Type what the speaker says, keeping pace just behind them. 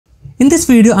In this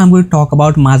video, I'm going to talk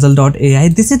about Mazaal AI.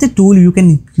 This is the tool you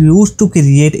can use to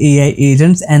create AI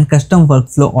agents and custom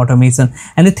workflow automation.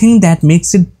 And the thing that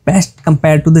makes it best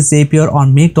compared to the Zapier or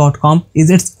Make.com is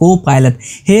its co-pilot.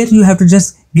 Here you have to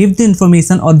just give the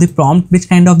information or the prompt which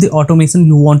kind of the automation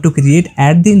you want to create,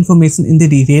 add the information in the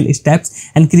detailed steps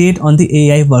and create on the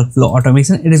AI workflow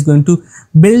automation. It is going to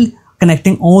build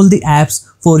connecting all the apps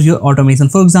for your automation.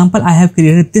 For example, I have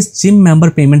created this gym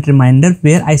member payment reminder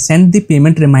where I send the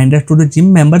payment reminder to the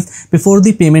gym members before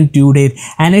the payment due date,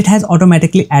 and it has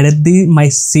automatically added my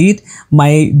seat,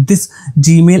 this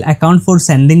Gmail account for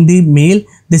sending the mail.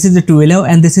 This is the Twilio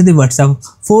and this is the WhatsApp.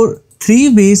 For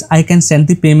 3 ways I can send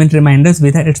the payment reminders,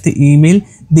 whether it's the email,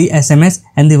 the SMS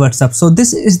and the WhatsApp. So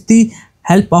this is the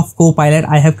help of Copilot.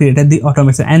 I have created the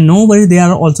automation, and no worries, there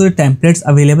are also templates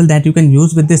available that you can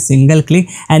use with this single click,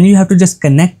 and you have to just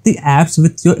connect the apps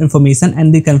with your information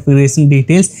and the configuration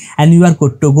details and you are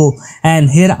good to go. And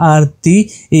here are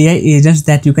the AI agents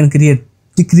that you can create.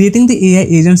 Creating the AI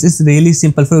agents is really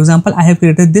simple. For example, I have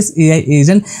created this AI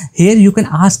agent. Here you can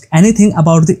ask anything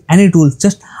about any tool.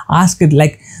 Just ask it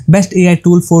like best AI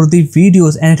tool for the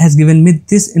videos, and it has given me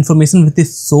this information with the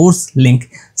source link.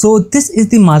 So this is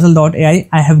the Mazaal AI.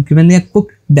 I have given a quick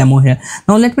demo here.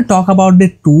 Now let me talk about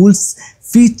the tools,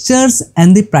 features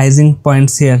and the pricing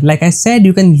points here. Like I said,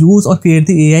 you can use or create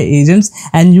the AI agents,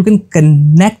 and you can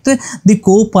connect the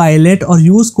Copilot or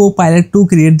use Copilot to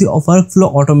create the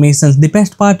workflow automations. The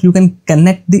best part, you can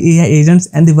connect the AI agents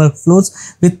and the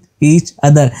workflows with each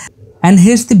other. And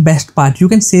here's the best part, you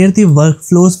can share the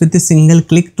workflows with a single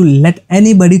click to let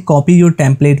anybody copy your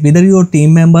template, whether your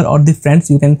team member or the friends.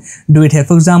 You can do it here.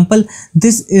 For example,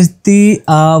 this is the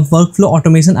workflow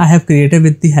automation I have created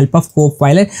with the help of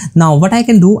Copilot. Now what I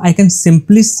can do, I can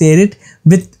simply share it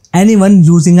with anyone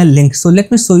using a link. So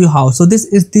let me show you how. So this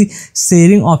is the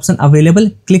sharing option available.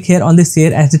 Click here on the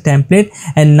share as the template,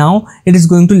 and now it is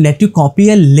going to let you copy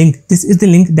a link. This is the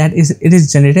link that it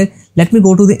is generated. Let me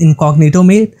go to the incognito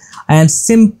mode and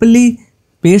simply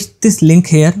paste this link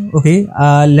here. Okay,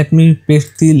 let me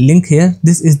paste the link here.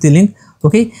 This is the link.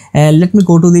 Okay, and let me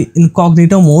go to the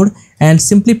incognito mode and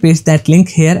simply paste that link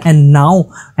here, and now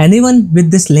anyone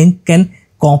with this link can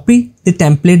copy the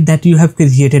template that you have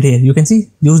created here. You can see,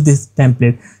 use this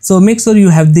template. So make sure you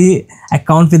have the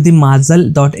account with the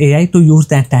Mazaal AI to use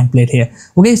that template here.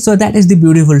 Okay, so that is the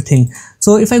beautiful thing.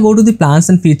 So if I go to the plans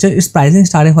and feature, its pricing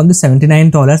starting from the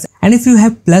 $79, and if you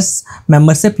have plus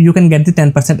membership, you can get the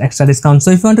 10% extra discount.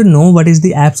 So if you want to know what is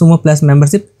the AppSumo Plus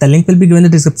membership, the link will be given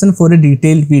in the description for a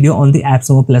detailed video on the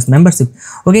AppSumo Plus membership.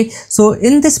 Okay, so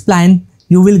in this plan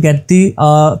you will get the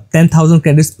 10,000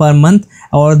 credits per month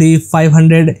or the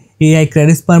 500 AI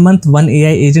credits per month, 1 AI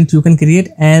agent you can create,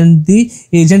 and the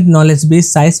agent knowledge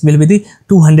base size will be the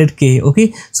 200k.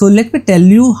 Okay, so let me tell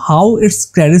you how its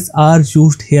credits are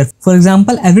used here. For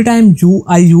example, every time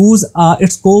I use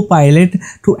its Copilot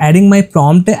to adding my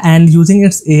prompt and using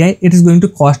its AI, it is going to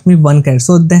cost me 1 credit.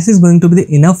 So this is going to be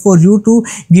the enough for you to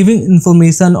giving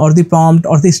information or the prompt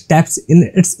or the steps in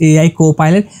its AI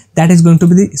Copilot. That is going to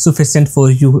be the sufficient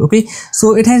for you. Okay,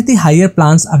 so it has the higher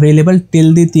plans available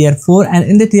till the tier 4, and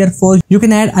in the tier 4 you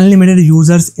can add unlimited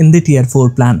users in the tier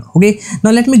 4 plan. Okay,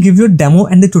 now let me give you a demo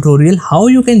and the tutorial how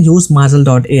you can use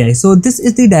Mazaal AI. So this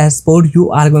is the dashboard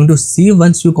you are going to see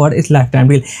once you got its lifetime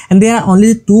deal, and there are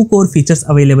only 2 core features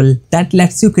available that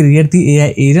lets you create the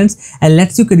AI agents and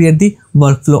lets you create the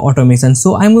workflow automation.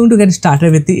 So I'm going to get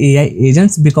started with the AI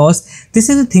agents because this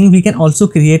is a thing we can also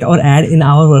create or add in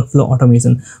our workflow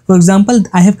automation. For example,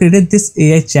 I have created this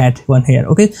AI chat one here.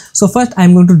 Okay, so first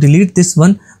I'm going to delete this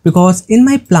one because in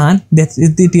my plan, that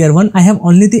is the tier 1, I have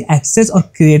only the access or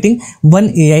creating 1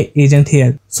 AI agent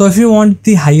here. So if you want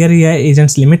the higher AI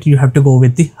agents limit, you have to go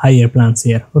with the higher plans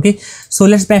here. Okay, so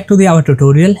let's back to our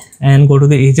tutorial and go to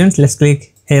the agents. Let's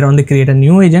click here on the create a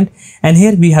new agent, and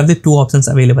here we have the 2 options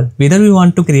available. Whether we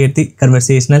want to create the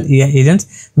conversational AI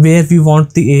agents where we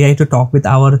want the AI to talk with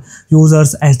our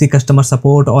users as the customer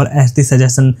support or as the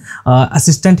suggestion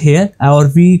assistant here, or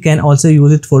we can also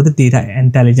use it for the data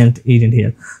intelligent agent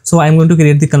here. So I'm going to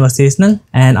create the conversational,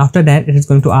 and after that it is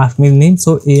going to ask me the name.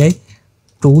 So AI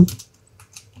tool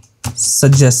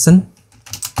suggestion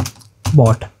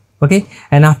bot. Okay,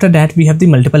 and after that we have the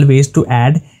multiple ways to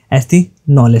add as the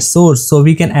knowledge source. So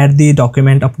we can add the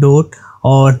document upload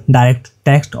or direct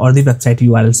text or the website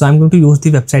URL. So I'm going to use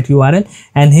the website URL,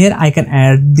 and here I can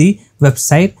add the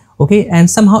website. Okay, and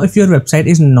somehow if your website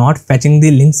is not fetching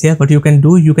the links here, what you can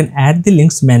do, you can add the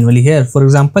links manually here. For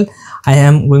example, I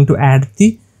am going to add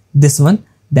this one,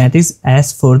 that is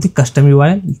as for the custom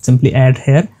URL. Simply add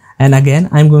here, and again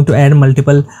I'm going to add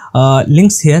multiple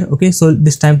links here. Okay, so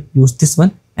this time use this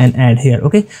one, and add here.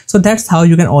 Okay, so that's how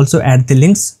you can also add the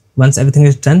links. Once everything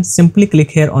is done, simply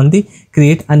click here on the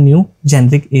create a new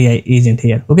generic AI agent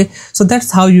here. Okay, so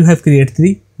that's how you have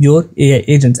created your AI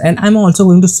agents, and I'm also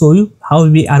going to show you how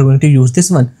we are going to use this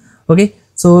one. Okay,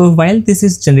 so while this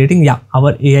is generating, yeah,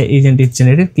 our AI agent is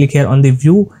generated. Click here on the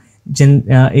view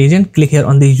agent, click here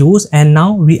on the use, and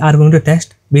now we are going to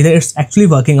test whether it's actually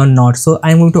working or not. So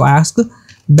I'm going to ask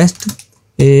best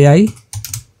AI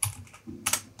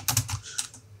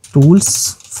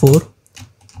tools for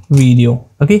video.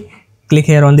 Okay, click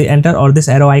here on the enter or this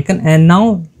arrow icon, and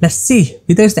now let's see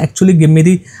whether it's actually give me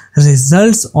the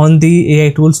results on the AI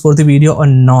tools for the video or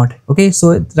not. Okay,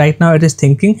 so right now it is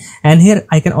thinking, and here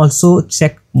I can also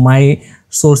check my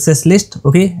sources list.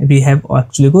 Okay, we have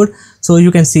actually good, so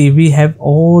you can see we have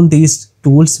all these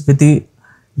tools with the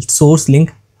source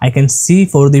link. I can see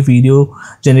for the video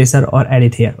generator or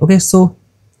edit here. Okay, so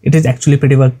it is actually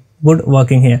pretty good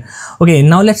working here. Okay,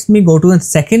 now let me go to the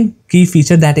second key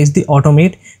feature, that is the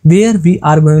automate, where we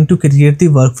are going to create the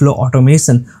workflow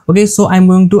automation. Okay, so I'm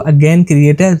going to again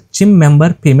create a gym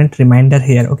member payment reminder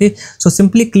here. Okay, so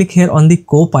simply click here on the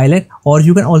Copilot, or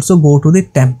you can also go to the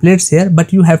templates here,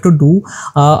 but you have to do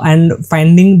and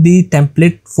finding the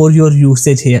template for your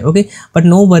usage here. Okay, but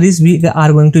no worries, we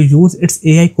are going to use its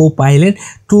AI Copilot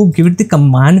to give it the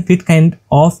command which kind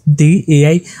of the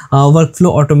AI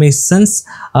workflow automations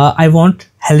I want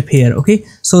help here. Okay,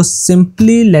 so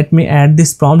simply let me add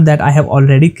this prompt that I have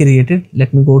already created.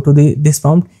 Let me go to this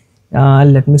prompt.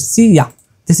 Let me see. Yeah,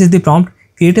 this is the prompt.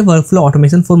 Create a workflow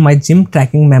automation for my gym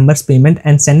tracking members payment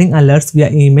and sending alerts via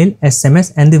email,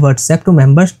 SMS and the WhatsApp to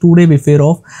members 2 days before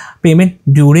of payment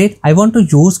due date. I want to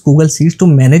use Google Sheets to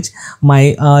manage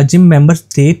my gym members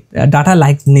data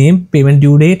like name, payment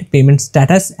due date, payment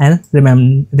status and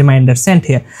reminder sent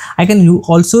here. I can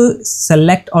also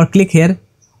select or click here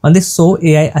on this show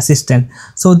AI assistant.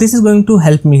 So this is going to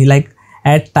help me like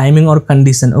add timing or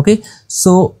condition. Okay,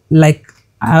 so like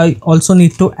I also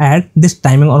need to add this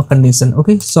timing or condition.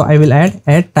 Okay, so I will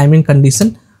add timing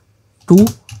condition 2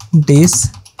 days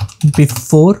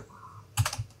before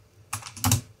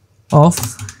of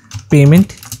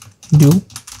payment due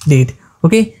date.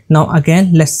 Okay, now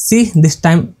again let's see this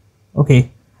time. Okay,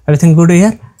 everything good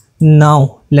here.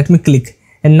 Now let me click,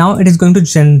 and now it is going to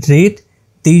generate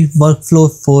the workflow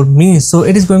for me. So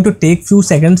it is going to take few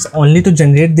seconds only to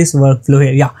generate this workflow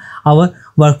here. Yeah, our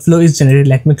workflow is generated.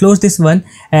 Let me close this one,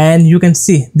 and you can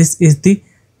see this is the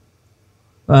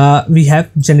we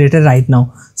have generated right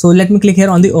now. So let me click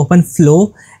here on the open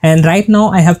flow, and right now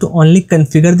I have to only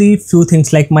configure the few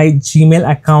things like my Gmail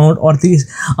account or the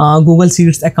Google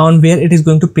Sheets account, where it is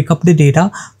going to pick up the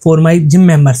data for my gym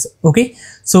members. Okay,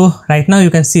 so right now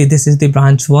you can see this is the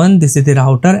branch 1, this is the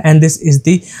router, and this is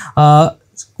the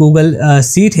Google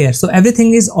Sheet here. So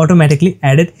everything is automatically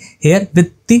added here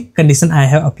with the condition I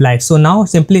have applied. So now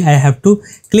simply I have to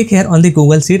click here on the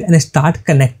Google Sheet and start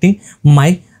connecting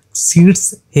my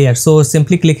sheets here. So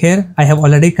simply click here. I have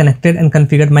already connected and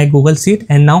configured my Google Sheet,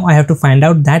 and now I have to find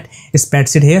out that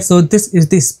spreadsheet here. So this is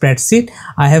the spreadsheet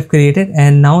I have created,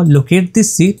 and now locate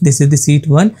this sheet. This is the sheet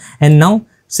 1, and now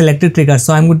select the trigger.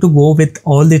 So I'm going to go with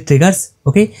all the triggers.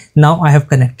 Okay, now I have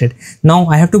connected. Now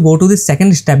I have to go to the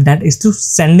second step, that is to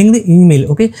sending the email.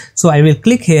 Okay, so I will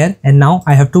click here, and now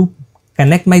I have to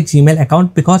connect my Gmail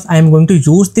account because I am going to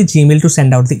use the Gmail to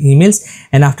send out the emails,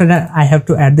 and after that I have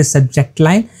to add the subject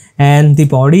line and the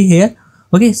body here.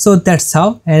 Okay, so that's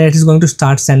how, and it is going to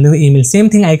start sending the email. Same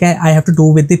thing I have to do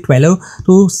with the 12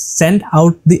 to send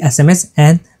out the SMS,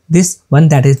 and this one,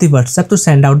 that is the WhatsApp, to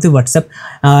send out the WhatsApp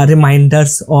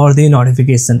reminders or the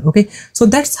notification. Okay, so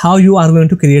that's how you are going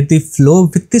to create the flow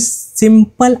with this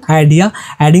simple idea,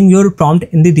 adding your prompt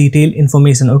in the detailed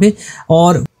information. Okay,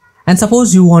 and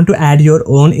suppose you want to add your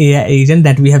own AI agent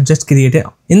that we have just created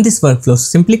in this workflow.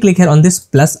 Simply click here on this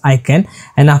plus icon,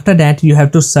 and after that you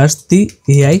have to search the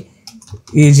AI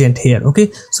agent here.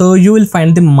 Okay, so you will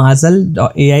find the Mazaal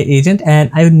AI agent, and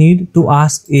I need to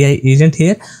ask AI agent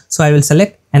here. So I will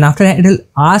select, and after that it will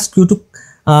ask you to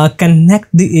connect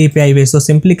the API way. So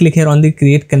simply click here on the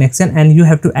create connection, and you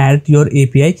have to add your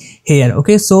API here.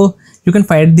 Okay, so you can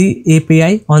find the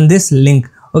API on this link.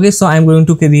 Okay, so I'm going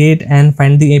to create and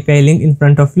find the API link in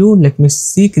front of you. Let me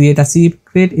see, create a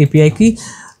secret API key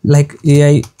like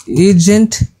AI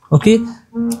agent. Okay,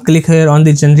 click here on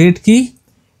the generate key.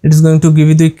 It is going to give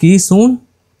you the key soon.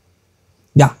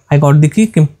 Yeah, I got the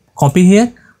key. Copy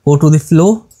here, go to the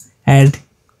flow, add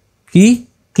key,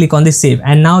 click on the save,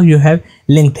 and now you have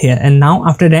linked here. And now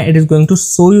after that it is going to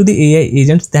show you the AI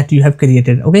agents that you have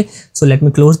created. Okay, so let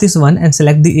me close this one and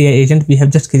select the AI agent we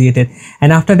have just created,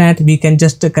 and after that we can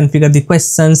just configure the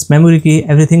questions, memory key,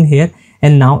 everything here,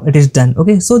 and now it is done.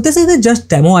 Okay, so this is a just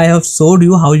demo. I have showed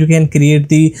you how you can create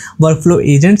the workflow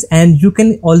agents, and you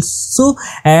can also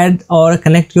add or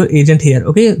connect your agent here,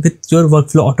 okay, with your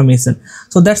workflow automation.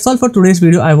 So that's all for today's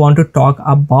video. I want to talk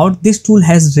about this tool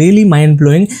has really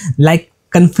mind-blowing, like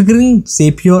configuring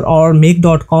Zapier or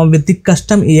make.com with the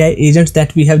custom AI agents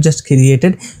that we have just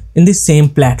created in the same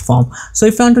platform. So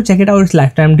if you want to check it out, it's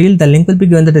lifetime deal. The link will be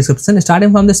given in the description.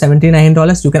 Starting from the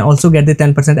 $79, you can also get the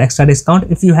 10% extra discount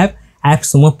if you have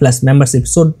AppSumo Plus membership.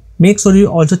 So make sure you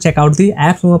also check out the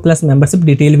AppSumo Plus membership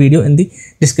detailed video in the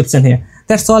description here.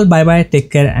 That's all. Bye bye, take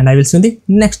care, and I will see you in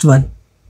the next one.